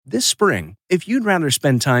This spring, if you'd rather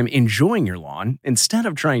spend time enjoying your lawn instead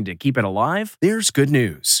of trying to keep it alive, there's good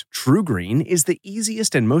news. TruGreen is the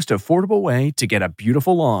easiest and most affordable way to get a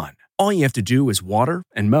beautiful lawn. All you have to do is water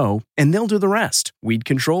and mow, and they'll do the rest. Weed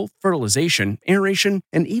control, fertilization, aeration,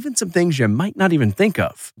 and even some things you might not even think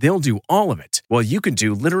of. They'll do all of it, while you can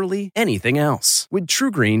do literally anything else. With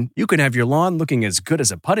TruGreen, you can have your lawn looking as good as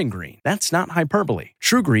a putting green. That's not hyperbole.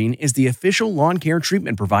 TruGreen is the official lawn care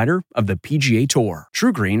treatment provider of the PGA Tour.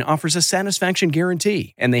 TruGreen offers a satisfaction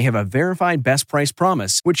guarantee, and they have a verified best price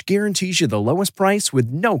promise, which guarantees you the lowest price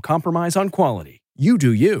with no compromise on quality. You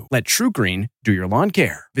do you. Let TruGreen do your lawn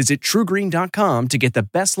care. Visit TruGreen.com to get the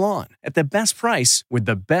best lawn at the best price with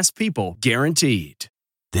the best people guaranteed.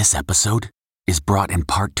 This episode is brought in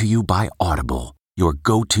part to you by Audible, your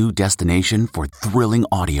go-to destination for thrilling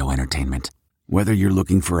audio entertainment. Whether you're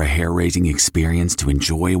looking for a hair-raising experience to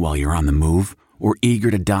enjoy while you're on the move or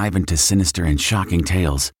eager to dive into sinister and shocking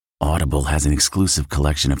tales, Audible has an exclusive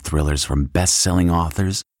collection of thrillers from best-selling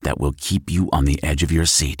authors that will keep you on the edge of your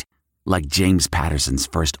seat. Like James Patterson's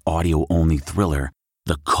first audio-only thriller,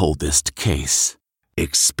 The Coldest Case.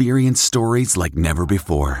 Experience stories like never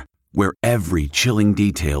before, where every chilling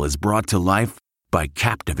detail is brought to life by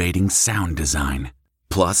captivating sound design.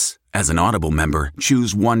 Plus, as an Audible member,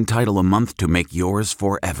 choose one title a month to make yours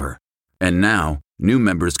forever. And now, new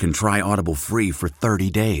members can try Audible free for 30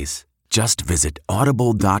 days. Just visit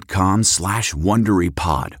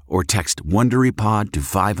audible.com/WonderyPod or text WonderyPod to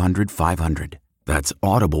 500-500. That's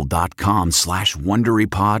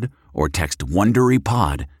audible.com/WonderyPod or text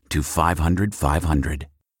WonderyPod to 500-500.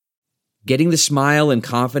 Getting the smile and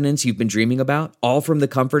confidence you've been dreaming about, all from the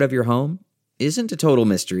comfort of your home, isn't a total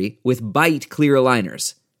mystery with Byte clear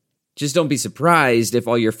aligners. Just don't be surprised if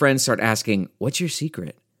all your friends start asking, "What's your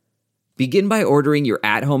secret?" Begin by ordering your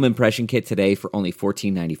at-home impression kit today for only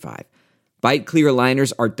 $14.95. Byte clear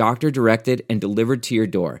aligners are doctor-directed and delivered to your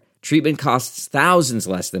door. Treatment costs thousands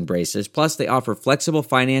less than braces, plus they offer flexible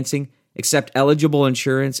financing, accept eligible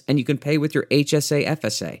insurance, and you can pay with your HSA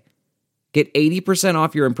FSA. Get 80%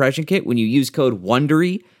 off your impression kit when you use code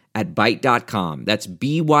WONDERY at Byte.com. That's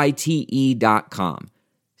BYTE.com.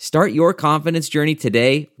 Start your confidence journey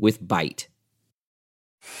today with Byte.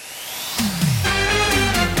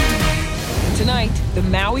 Tonight, the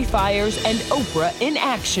Maui fires and Oprah in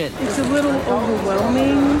action. It's a little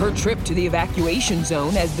overwhelming. Her trip to the evacuation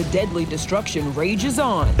zone as the deadly destruction rages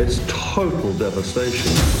on. It's total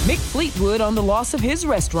devastation. Mick Fleetwood on the loss of his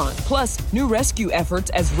restaurant, plus new rescue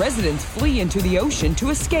efforts as residents flee into the ocean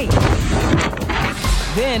to escape.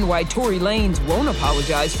 Then why Tory Lanez won't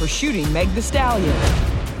apologize for shooting Meg Thee Stallion.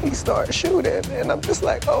 He started shooting, and I'm just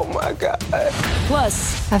like, oh my God.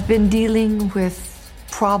 Plus, I've been dealing with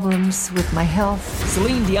problems with my health.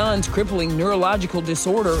 Celine Dion's crippling neurological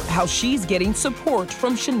disorder, how she's getting support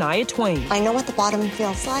from Shania Twain. I know what the bottom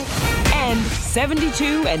feels like. And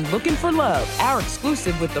 72 and Looking for Love, our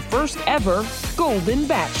exclusive with the first ever Golden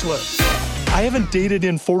Bachelor. I haven't dated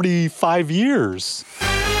in 45 years.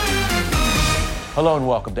 Hello and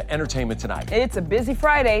welcome to Entertainment Tonight. It's a busy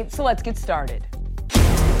Friday, so let's get started.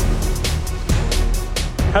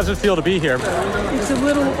 How's it feel to be here? It's a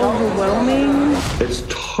little overwhelming. It's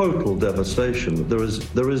total devastation. There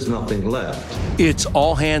is nothing left. It's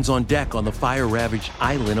all hands on deck on the fire-ravaged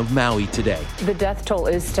island of Maui today. The death toll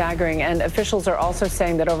is staggering, and officials are also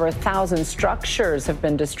saying that over 1,000 structures have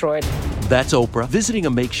been destroyed. That's Oprah visiting a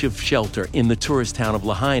makeshift shelter in the tourist town of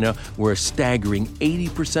Lahaina, where a staggering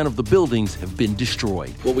 80% of the buildings have been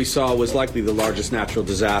destroyed. What we saw was likely the largest natural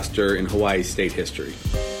disaster in Hawaii's state history.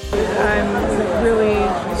 I'm really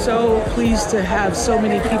so pleased to have so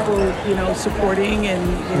many people, supporting, and,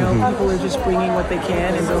 people are just bringing what they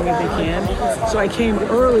can and doing what they can. So I came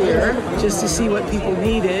earlier just to see what people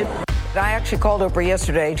needed. I actually called Oprah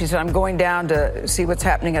yesterday. She said, I'm going down to see what's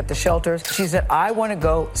happening at the shelters. She said, I want to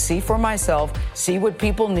go see for myself, see what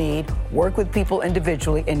people need, work with people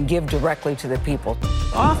individually, and give directly to the people.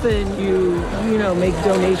 Often you make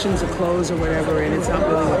donations of clothes or whatever, and it's not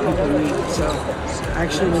really what people need. So I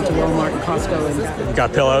actually went to Walmart and Costco and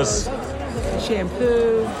got pillows,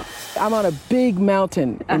 shampoo. I'm on a big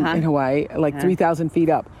mountain in Hawaii, like 3,000 feet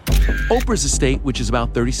up. Oprah's estate, which is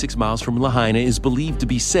about 36 miles from Lahaina, is believed to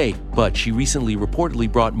be safe, but she recently reportedly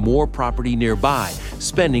brought more property nearby,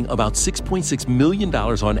 spending about $6.6 million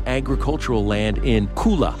on agricultural land in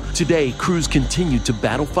Kula. Today, crews continue to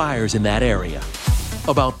battle fires in that area.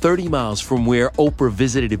 About 30 miles from where Oprah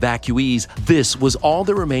visited evacuees, this was all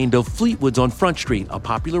that remained of Fleetwood's on Front Street, a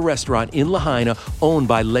popular restaurant in Lahaina owned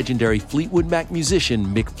by legendary Fleetwood Mac musician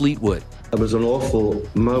Mick Fleetwood. It was an awful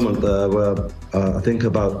moment there where I think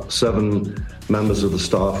about 7 members of the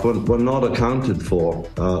staff were not accounted for.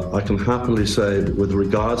 I can happily say with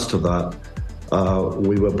regards to that,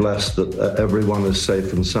 we were blessed that everyone is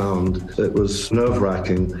safe and sound. It was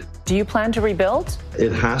nerve-wracking. Do you plan to rebuild?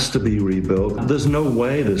 It has to be rebuilt. There's no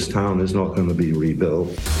way this town is not going to be rebuilt.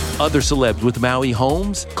 Other celebs with Maui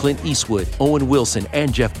homes: Clint Eastwood, Owen Wilson,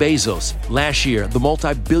 and Jeff Bezos. Last year, the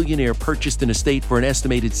multi-billionaire purchased an estate for an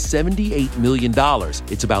estimated $78 million.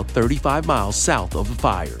 It's about 35 miles south of the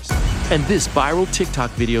fires. And this viral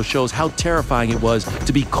TikTok video shows how terrifying it was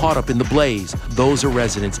to be caught up in the blaze. Those are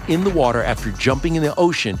residents in the water after jumping in the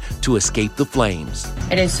ocean to escape the flames.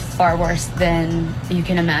 It is far worse than you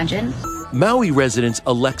can imagine. Maui residents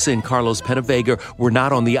Alexa and Carlos Penavega were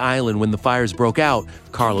not on the island when the fires broke out.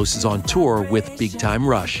 Carlos is on tour with Big Time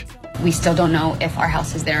Rush. We still don't know if our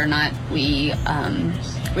house is there or not. We are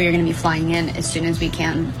going to be flying in as soon as we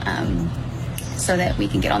can so that we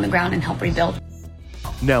can get on the ground and help rebuild.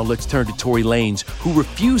 Now let's turn to Tory Lanez, who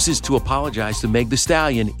refuses to apologize to Meg Thee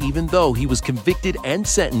Stallion, even though he was convicted and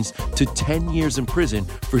sentenced to 10 years in prison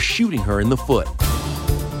for shooting her in the foot.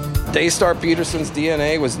 Daystar Peterson's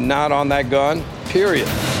DNA was not on that gun, period.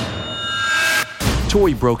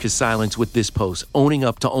 Tory broke his silence with this post, owning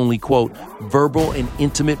up to only, quote, verbal and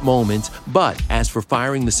intimate moments. But as for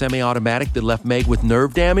firing the semi-automatic that left Meg with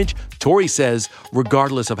nerve damage, Tory says,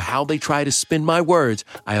 regardless of how they try to spin my words,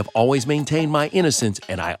 I have always maintained my innocence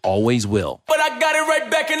and I always will. But I got it right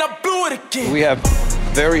back and I blew it again. We have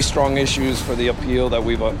very strong issues for the appeal that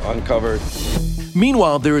we've uncovered.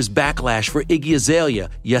 Meanwhile, there is backlash for Iggy Azalea.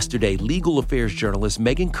 Yesterday, legal affairs journalist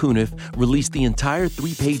Megan Cuniff released the entire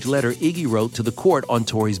 3-page letter Iggy wrote to the court on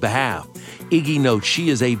Tory's behalf. Iggy notes she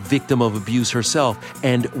is a victim of abuse herself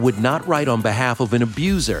and would not write on behalf of an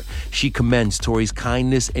abuser. She commends Tory's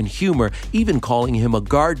kindness and humor, even calling him a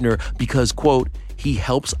gardener because, quote, he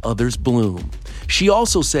helps others bloom. She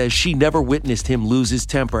also says she never witnessed him lose his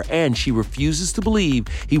temper, and she refuses to believe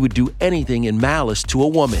he would do anything in malice to a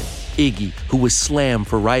woman. Iggy, who was slammed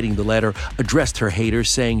for writing the letter, addressed her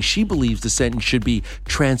haters, saying she believes the sentence should be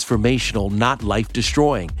transformational, not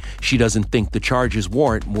life-destroying. She doesn't think the charges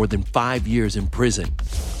warrant more than 5 years in prison.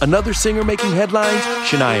 Another singer making headlines,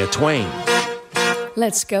 Shania Twain.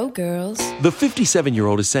 Let's go, girls. The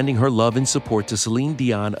 57-year-old is sending her love and support to Celine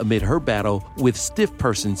Dion amid her battle with stiff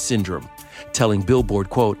person syndrome, telling Billboard,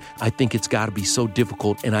 quote, I think it's got to be so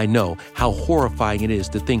difficult, and I know how horrifying it is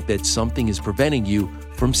to think that something is preventing you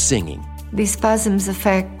from singing. These spasms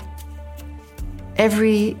affect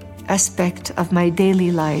every aspect of my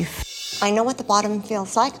daily life. I know what the bottom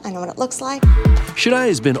feels like. I know what it looks like. Shania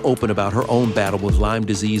has been open about her own battle with Lyme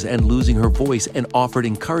disease and losing her voice and offered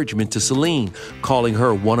encouragement to Celine, calling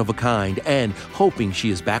her one of a kind and hoping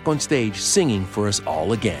she is back on stage singing for us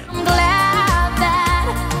all again. I'm glad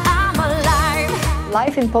that I'm alive.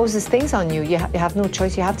 Life imposes things on you. You have no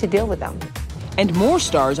choice. You have to deal with them. And more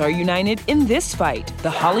stars are united in this fight,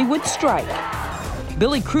 the Hollywood strike.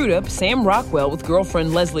 Billy Crudup, Sam Rockwell with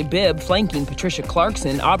girlfriend Leslie Bibb flanking Patricia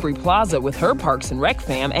Clarkson, Aubrey Plaza with her Parks and Rec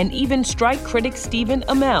fam, and even strike critic Stephen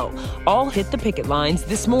Amell all hit the picket lines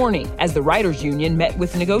this morning as the writers' union met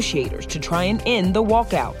with negotiators to try and end the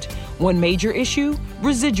walkout. One major issue?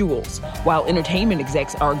 Residuals. While entertainment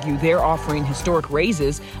execs argue they're offering historic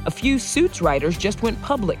raises, a few Suits writers just went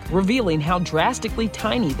public, revealing how drastically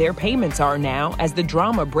tiny their payments are now as the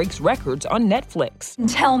drama breaks records on Netflix.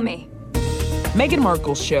 Tell me. Meghan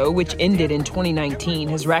Markle's show, which ended in 2019,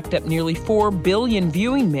 has racked up nearly 4 billion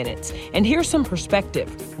viewing minutes. And here's some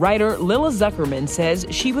perspective. Writer Lila Zuckerman says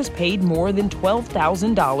she was paid more than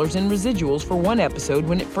 $12,000 in residuals for one episode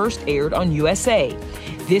when it first aired on USA.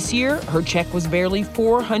 This year, her check was barely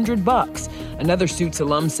 $400. Another Suits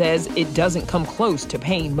alum says it doesn't come close to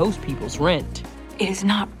paying most people's rent. It is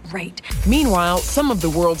not right. Meanwhile, some of the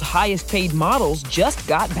world's highest paid models just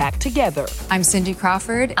got back together. I'm Cindy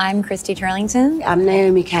Crawford. I'm Christy Turlington. I'm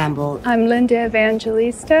Naomi Campbell. I'm Linda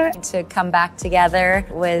Evangelista. To come back together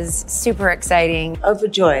was super exciting.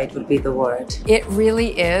 Overjoyed would be the word. It really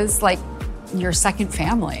is like your second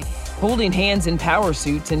family. Holding hands in power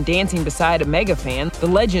suits and dancing beside a mega fan, the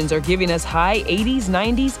legends are giving us high 80s,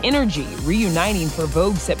 90s energy, reuniting for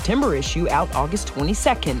Vogue's September issue out August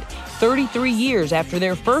 22nd, 33 years after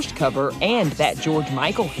their first cover and that George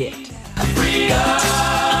Michael hit.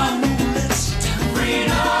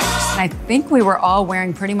 I think we were all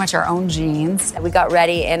wearing pretty much our own jeans. We got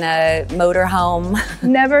ready in a motorhome.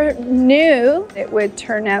 Never knew it would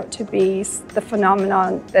turn out to be the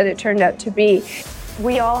phenomenon that it turned out to be.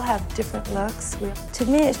 We all have different looks. To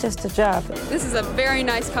me, it's just a job. This is a very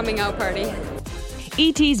nice coming out party.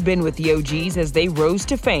 E.T.'s been with the OGs as they rose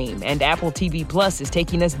to fame, and Apple TV Plus is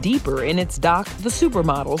taking us deeper in its doc, The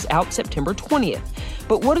Supermodels, out September 20th.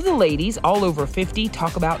 But what do the ladies, all over 50,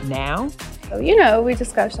 talk about now? So, we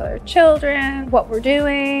discuss our children, what we're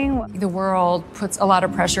doing. The world puts a lot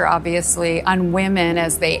of pressure, obviously, on women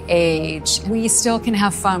as they age. We still can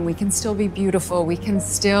have fun. We can still be beautiful. We can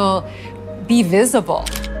still be visible.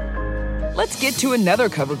 Let's get to another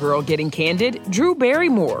cover girl getting candid, Drew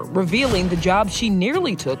Barrymore, revealing the job she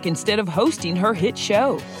nearly took instead of hosting her hit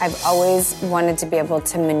show. I've always wanted to be able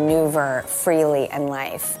to maneuver freely in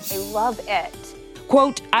life. I love it.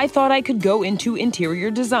 Quote, I thought I could go into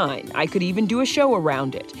interior design. I could even do a show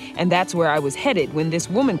around it. And that's where I was headed when this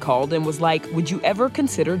woman called and was like, would you ever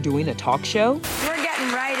consider doing a talk show? We're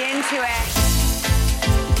getting right into it.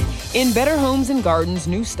 In Better Homes and Gardens'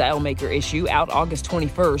 new Style Maker issue, out August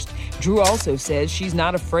 21st, Drew also says she's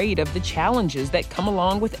not afraid of the challenges that come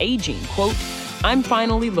along with aging. Quote, I'm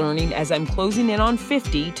finally learning as I'm closing in on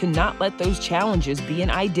 50 to not let those challenges be an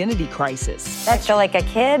identity crisis. I feel like a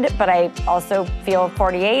kid, but I also feel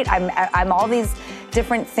 48. I'm all these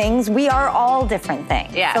different things. We are all different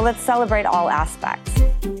things. Yeah. So let's celebrate all aspects.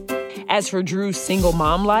 As for Drew's single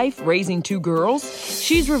mom life, raising 2 girls,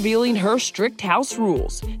 she's revealing her strict house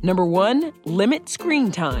rules. Number 1, limit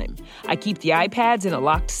screen time. I keep the iPads in a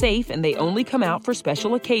locked safe and they only come out for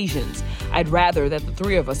special occasions. I'd rather that the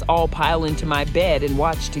 3 of us all pile into my bed and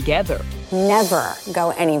watch together. Never go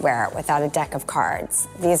anywhere without a deck of cards.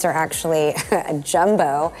 These are actually a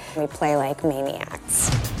jumbo. We play like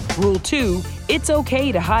maniacs. Rule 2, it's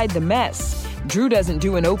okay to hide the mess. Drew doesn't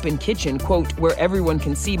do an open kitchen, quote, where everyone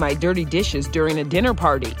can see my dirty dishes during a dinner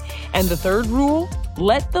party. And the 3rd rule,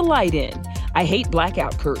 let the light in. I hate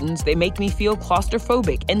blackout curtains. They make me feel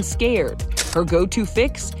claustrophobic and scared. Her go-to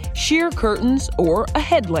fix, sheer curtains or a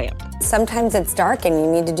headlamp. Sometimes it's dark and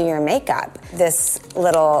you need to do your makeup. This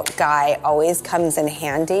little guy always comes in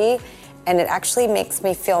handy. And it actually makes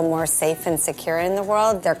me feel more safe and secure in the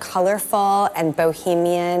world. They're colorful and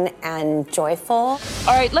bohemian and joyful. All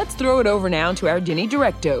right, let's throw it over now to our Denny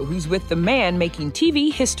Directo, who's with the man making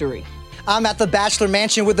TV history. I'm at the Bachelor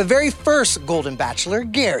Mansion with the very first Golden Bachelor,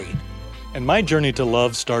 Gary. And my journey to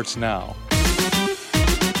love starts now.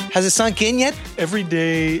 Has it sunk in yet? Every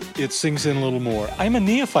day it sinks in a little more. I'm a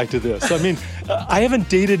neophyte to this. I mean, I haven't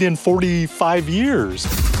dated in 45 years.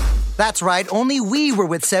 That's right, only we were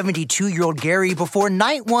with 72-year-old Gary before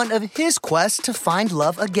night 1 of his quest to find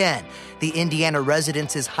love again. The Indiana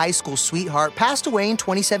resident's high school sweetheart passed away in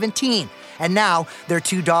 2017. And now, their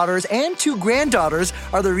 2 daughters and 2 granddaughters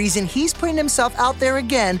are the reason he's putting himself out there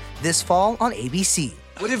again this fall on ABC.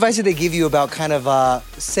 What advice did they give you about kind of,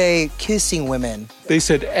 say, kissing women? They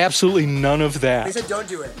said absolutely none of that. They said don't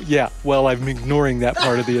do it. Yeah, well, I'm ignoring that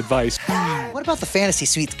part of the advice. What about the fantasy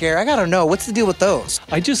suites, Gary? I gotta know, what's the deal with those?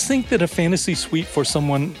 I just think that a fantasy suite for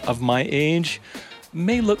someone of my age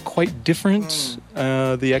may look quite different.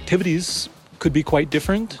 The activities could be quite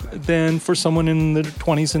different than for someone in their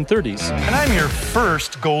 20s and 30s. And I'm your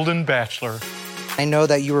first Golden Bachelor. I know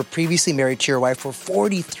that you were previously married to your wife for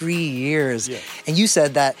 43 years, and you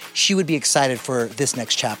said that she would be excited for this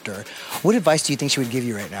next chapter. What advice do you think she would give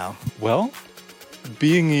you right now? Well,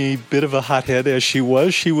 being a bit of a hothead as she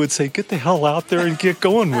was, she would say, get the hell out there and get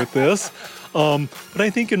going with this. But I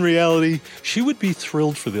think in reality, she would be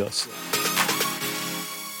thrilled for this.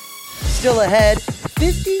 Still ahead,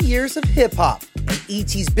 50 years of hip-hop. And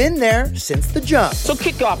E.T.'s been there since the jump. So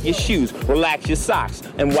kick off your shoes, relax your socks,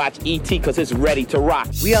 and watch E.T. because it's ready to rock.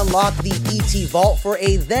 We unlock the E.T. vault for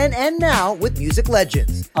a then and now with music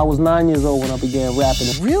legends. I was 9 years old when I began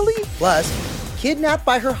rapping. Really? Plus, kidnapped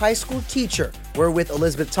by her high school teacher. We're with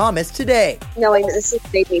Elizabeth Thomas today. Knowing that this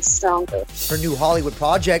has made me stronger. Her new Hollywood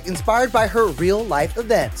project inspired by her real-life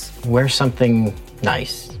events. Wear something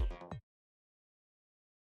nice.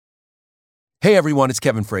 Hey everyone, it's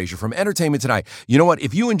Kevin Frazier from Entertainment Tonight. You know what?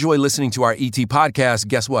 If you enjoy listening to our ET podcast,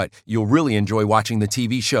 guess what? You'll really enjoy watching the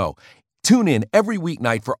TV show. Tune in every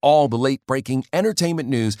weeknight for all the late-breaking entertainment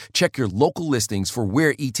news. Check your local listings for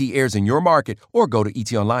where ET airs in your market or go to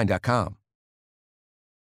etonline.com.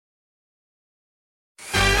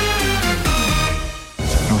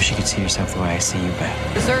 I wish you could see yourself the way I see you,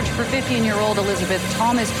 Beth. The search for 15-year-old Elizabeth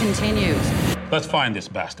Thomas continues. Let's find this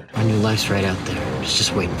bastard. Our new life's right out there. It's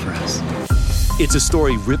just waiting for us. It's a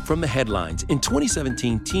story ripped from the headlines. In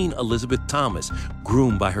 2017, teen Elizabeth Thomas,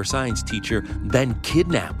 groomed by her science teacher, then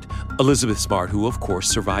kidnapped. Elizabeth Smart, who of course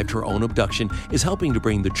survived her own abduction, is helping to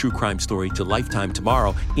bring the true crime story to Lifetime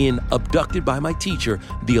tomorrow in Abducted by My Teacher,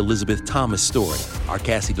 the Elizabeth Thomas story. Our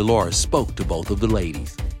Cassie Dolores spoke to both of the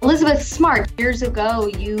ladies. Elizabeth Smart, years ago,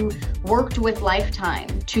 you worked with Lifetime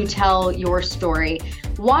to tell your story.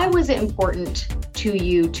 Why was it important to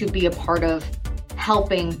you to be a part of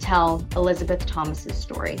helping tell Elizabeth Thomas's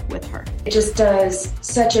story with her? It just does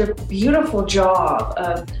such a beautiful job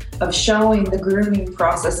of showing the grooming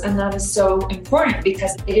process, and that is so important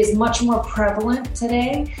because it is much more prevalent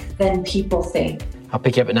today than people think. I'll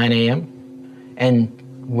pick you up at 9 a.m. and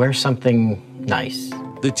wear something nice.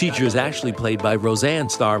 The teacher is actually played by Roseanne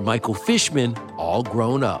star Michael Fishman, all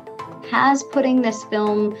grown up. Has putting this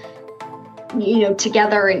film,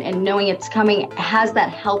 together and knowing it's coming, has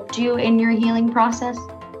that helped you in your healing process?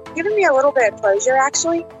 Given me a little bit of closure,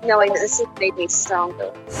 actually, knowing that this has made me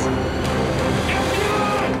stronger.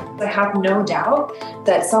 I have no doubt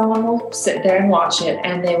that someone will sit there and watch it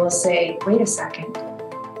and they will say, wait a second,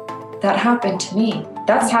 that happened to me.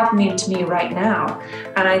 That's happening to me right now.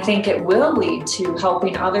 And I think it will lead to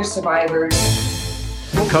helping other survivors.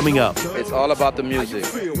 Coming up. It's all about the music.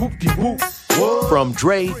 From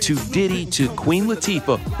Dre to Diddy to Queen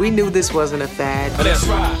Latifah. We knew this wasn't a fad. That's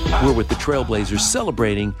right. We're with the Trailblazers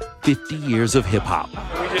celebrating 50 years of hip-hop.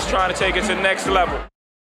 We're just trying to take it to the next level.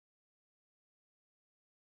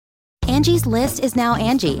 Angie's List is now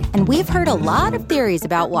Angie, and we've heard a lot of theories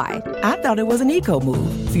about why. I thought it was an eco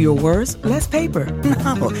move. Fewer words, less paper.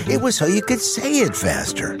 No, it was so you could say it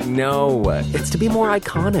faster. No, it's to be more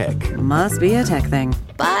iconic. Must be a tech thing.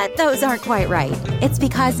 But those aren't quite right. It's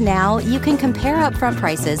because now you can compare upfront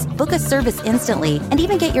prices, book a service instantly, and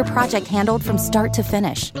even get your project handled from start to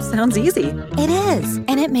finish. Sounds easy. It is,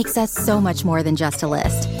 and it makes us so much more than just a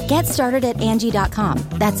list. Get started at Angie.com.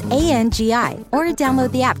 That's ANGI, or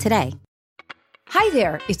download the app today. Hi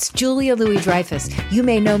there, it's Julia Louis-Dreyfus. You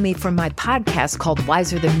may know me from my podcast called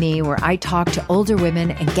Wiser Than Me, where I talk to older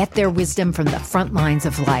women and get their wisdom from the front lines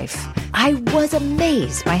of life. I was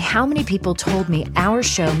amazed by how many people told me our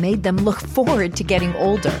show made them look forward to getting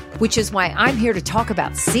older, which is why I'm here to talk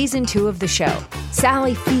about season 2 of the show.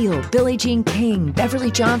 Sally Field, Billie Jean King,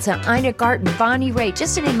 Beverly Johnson, Ina Garten, Bonnie Raitt,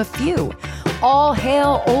 just to name a few. All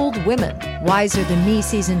hail old women. Wiser Than Me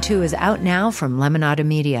season 2 is out now from Lemonada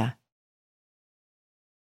Media.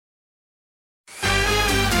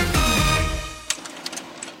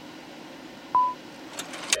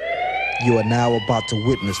 You are now about to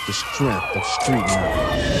witness the strength of street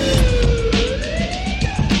knowledge.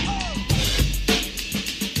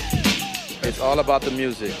 It's all about the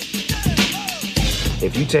music.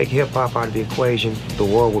 If you take hip-hop out of the equation, the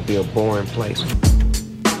world would be a boring place.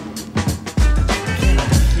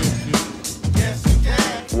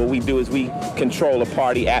 What we do is we control a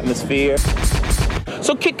party atmosphere.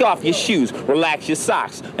 So kick off your shoes, relax your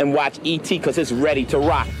socks, and watch E.T. because it's ready to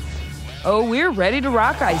rock. Oh, we're ready to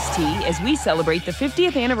rock Ice-T as we celebrate the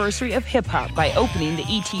 50th anniversary of hip-hop by opening the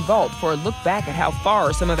E.T. Vault for a look back at how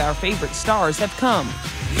far some of our favorite stars have come.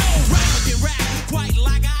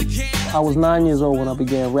 I was 9 years old when I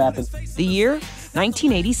began rapping. The year?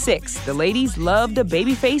 1986. The ladies loved a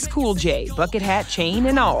babyface Cool J, bucket hat, chain,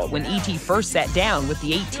 and all when E.T. first sat down with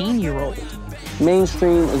the 18-year-old.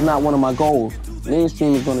 Mainstream is not one of my goals.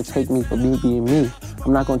 Mainstream is going to take me for me being me.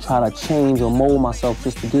 I'm not going to try to change or mold myself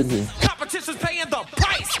just to get here. Competition's paying the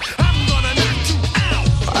price. I'm gonna knock you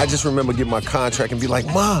out. I just remember getting my contract and be like,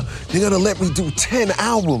 Ma, they're going to let me do 10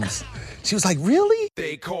 albums. She was like, really?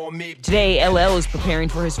 They call me. Today, LL is preparing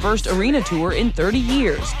for his first arena tour in 30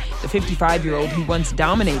 years. The 55-year-old who once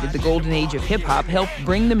dominated the golden age of hip-hop helped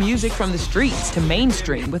bring the music from the streets to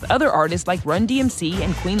mainstream with other artists like Run DMC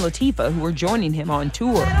and Queen Latifah who are joining him on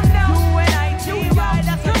tour.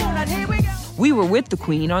 We were with the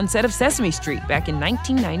Queen on set of Sesame Street back in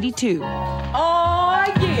 1992. Oh,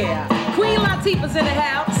 yeah. Queen Latifah's in the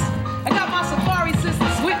house. I got my Safari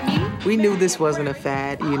sisters with me. We knew this wasn't a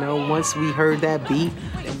fad, once we heard that beat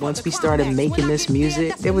and once we started making this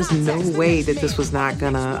music, there was no way that this was not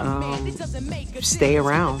gonna stay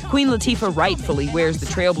around. Queen Latifah rightfully wears the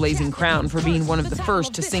trailblazing crown for being one of the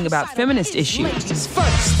first to sing about feminist issues. Ladies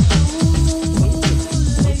first.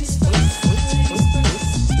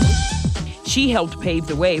 She helped pave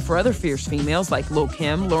the way for other fierce females like Lil'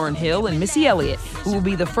 Kim, Lauryn Hill, and Missy Elliott, who will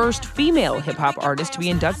be the first female hip-hop artist to be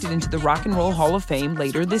inducted into the Rock and Roll Hall of Fame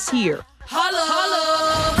later this year. Holla,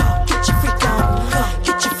 holla. Get your freak on,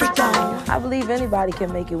 get your freak on. I believe anybody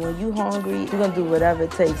can make it. When you hungry, you're going to do whatever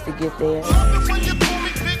it takes to get there.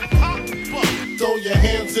 Throw your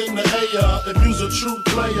hands in the air if you's a true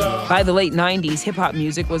player. By the late 90s, hip-hop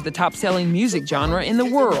music was the top-selling music genre in the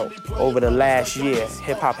world. Over the last year,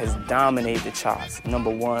 hip-hop has dominated the charts. Number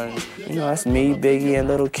one, that's me, Biggie, and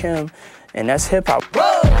Lil' Kim, and that's hip-hop.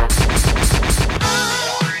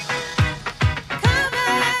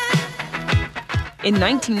 In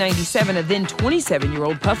 1997, a then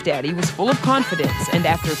 27-year-old Puff Daddy was full of confidence, and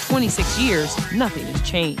after 26 years, nothing has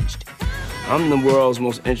changed. I'm the world's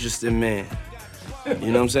most interesting man.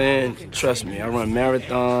 You know what I'm saying? Trust me, I run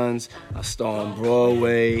marathons, I star on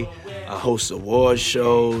Broadway, I host award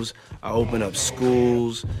shows, I open up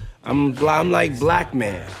schools. I'm like Black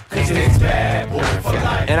Man.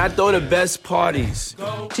 And I throw the best parties.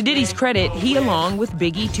 To Diddy's credit, he, along with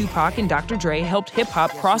Biggie, Tupac, and Dr. Dre, helped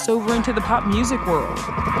hip-hop cross over into the pop music world.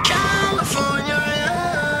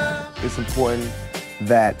 It's important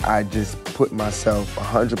that I just put myself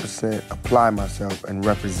 100%, apply myself, and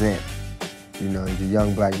represent, you know, the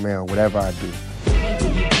young black male, whatever I do.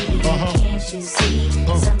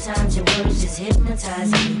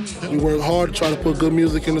 We work hard to try to put good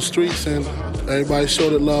music in the streets, and everybody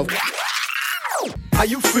showed it love. How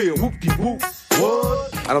you feel? Whoop-de-whoop.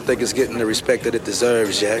 What? I don't think it's getting the respect that it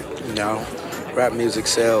deserves yet, you know? Rap music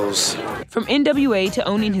sells. From NWA to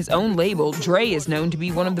owning his own label, Dre is known to be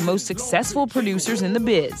one of the most successful producers in the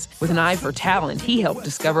biz. With an eye for talent, he helped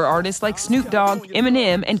discover artists like Snoop Dogg,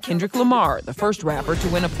 Eminem, and Kendrick Lamar, the first rapper to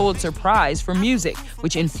win a Pulitzer Prize for music,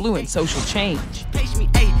 which influenced social change.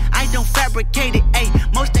 I don't fabricate it,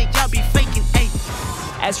 most of y'all be faking,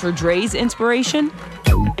 As for Dre's inspiration,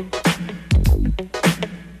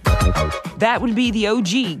 that would be the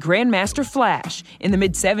OG, Grandmaster Flash. In the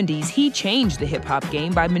mid-'70s, he changed the hip-hop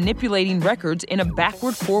game by manipulating records in a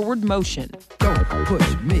backward-forward motion. Don't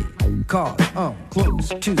push me, cause I'm close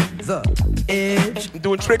to the edge. I'm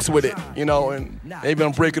doing tricks with it, you know, and maybe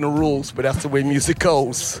I'm breaking the rules, but that's the way music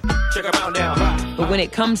goes. Check them out now. But when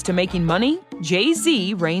it comes to making money,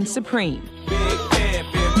 Jay-Z reigns supreme.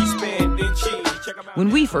 When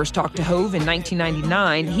we first talked to Hov in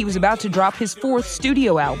 1999, he was about to drop his 4th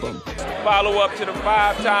studio album. Follow up to the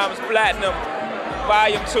 5 times platinum,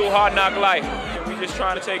 Volume 2, Hard Knock Life. We're just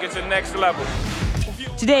trying to take it to the next level.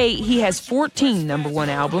 Today, he has 14 #1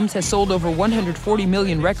 albums, has sold over 140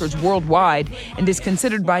 million records worldwide, and is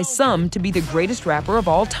considered by some to be the greatest rapper of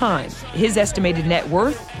all time. His estimated net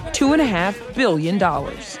worth, $2.5 billion.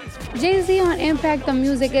 Jay-Z on impact on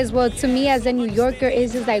music is, well, to me as a New Yorker,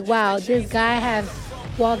 is just like, wow, this guy have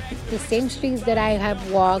walked the same streets that I have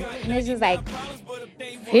walked. And it's just like,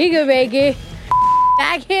 he can make it.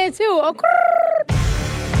 I can too.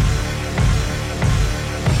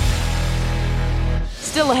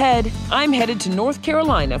 Still ahead, I'm headed to North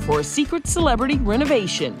Carolina for a secret celebrity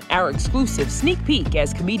renovation. Our exclusive sneak peek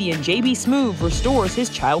as comedian JB Smoove restores his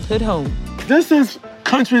childhood home. This is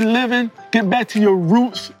country living. Get back to your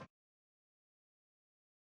roots.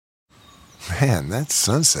 Man, that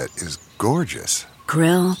sunset is gorgeous.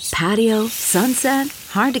 Grill, patio, sunset.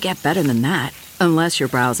 Hard to get better than that. Unless you're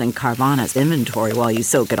browsing Carvana's inventory while you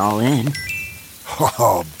soak it all in.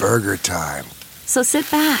 Oh, burger time. So sit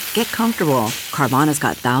back, get comfortable. Carvana's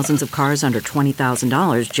got thousands of cars under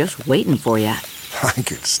 $20,000 just waiting for you. I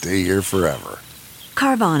could stay here forever.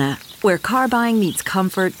 Carvana, where car buying meets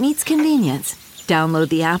comfort meets convenience. Download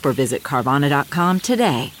the app or visit Carvana.com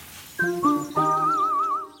today.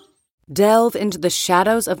 Delve into the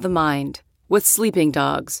shadows of the mind with Sleeping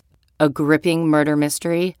Dogs, a gripping murder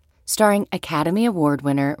mystery starring Academy Award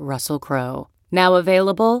winner Russell Crowe. Now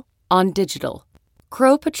available on digital.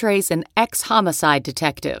 Crowe portrays an ex-homicide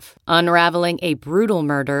detective unraveling a brutal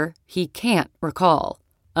murder he can't recall.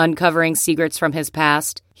 Uncovering secrets from his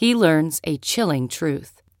past, he learns a chilling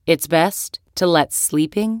truth. It's best to let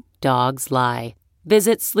sleeping dogs lie.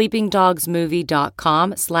 Visit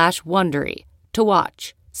sleepingdogsmovie.com/Wondery to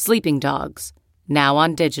watch Sleeping Dogs, now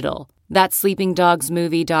on digital. That's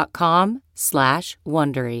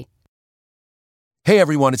sleepingdogsmovie.com/Wondery. Hey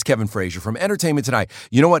everyone, it's Kevin Frazier from Entertainment Tonight.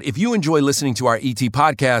 You know what? If you enjoy listening to our ET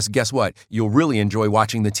podcast, guess what? You'll really enjoy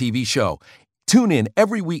watching the TV show. Tune in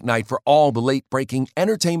every weeknight for all the late-breaking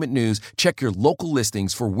entertainment news. Check your local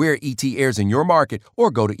listings for where ET airs in your market or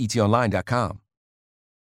go to etonline.com.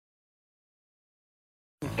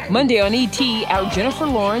 Monday on ET, our Jennifer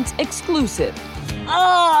Lawrence exclusive.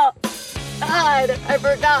 Oh, God, I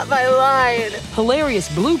forgot my line. Hilarious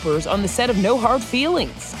bloopers on the set of No Hard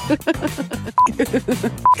Feelings.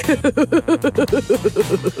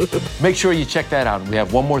 Make sure you check that out. We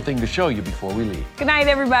have one more thing to show you before we leave. Good night,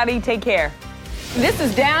 everybody. Take care. This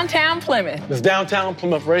is downtown Plymouth. It's downtown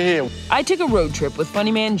Plymouth right here. I took a road trip with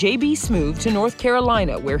funny man JB Smoove to North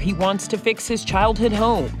Carolina, where he wants to fix his childhood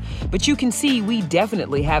home. But you can see we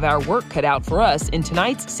definitely have our work cut out for us in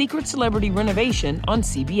tonight's Secret Celebrity Renovation on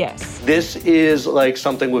CBS. This is like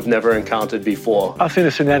something we've never encountered before. I've seen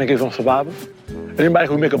the shenanigans on Survivor. Anybody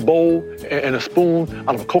who make a bowl and a spoon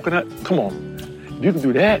out of a coconut, come on. You can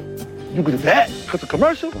do that. You can do that. Cut the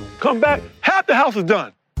commercial, come back, half the house is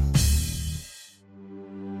done.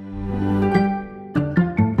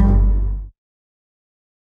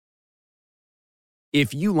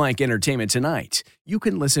 If you like Entertainment Tonight, you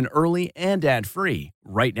can listen early and ad-free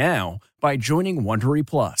right now by joining Wondery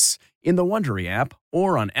Plus in the Wondery app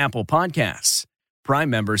or on Apple Podcasts. Prime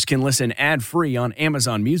members can listen ad-free on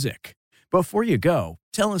Amazon Music. Before you go,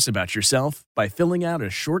 tell us about yourself by filling out a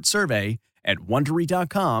short survey at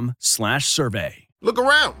Wondery.com/survey. Look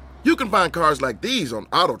around. You can find cars like these on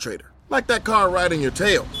AutoTrader, like that car riding your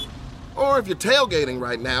tail. Or if you're tailgating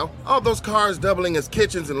right now, all those cars doubling as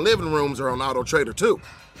kitchens and living rooms are on AutoTrader too.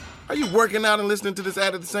 Are you working out and listening to this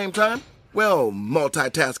ad at the same time? Well,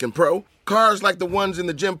 multitasking pro, cars like the ones in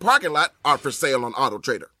the gym parking lot are for sale on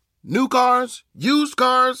AutoTrader. New cars, used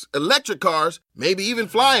cars, electric cars, maybe even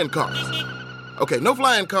flying cars. Okay, no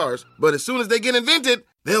flying cars, but as soon as they get invented,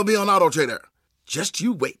 they'll be on AutoTrader. Just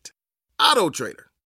you wait. AutoTrader.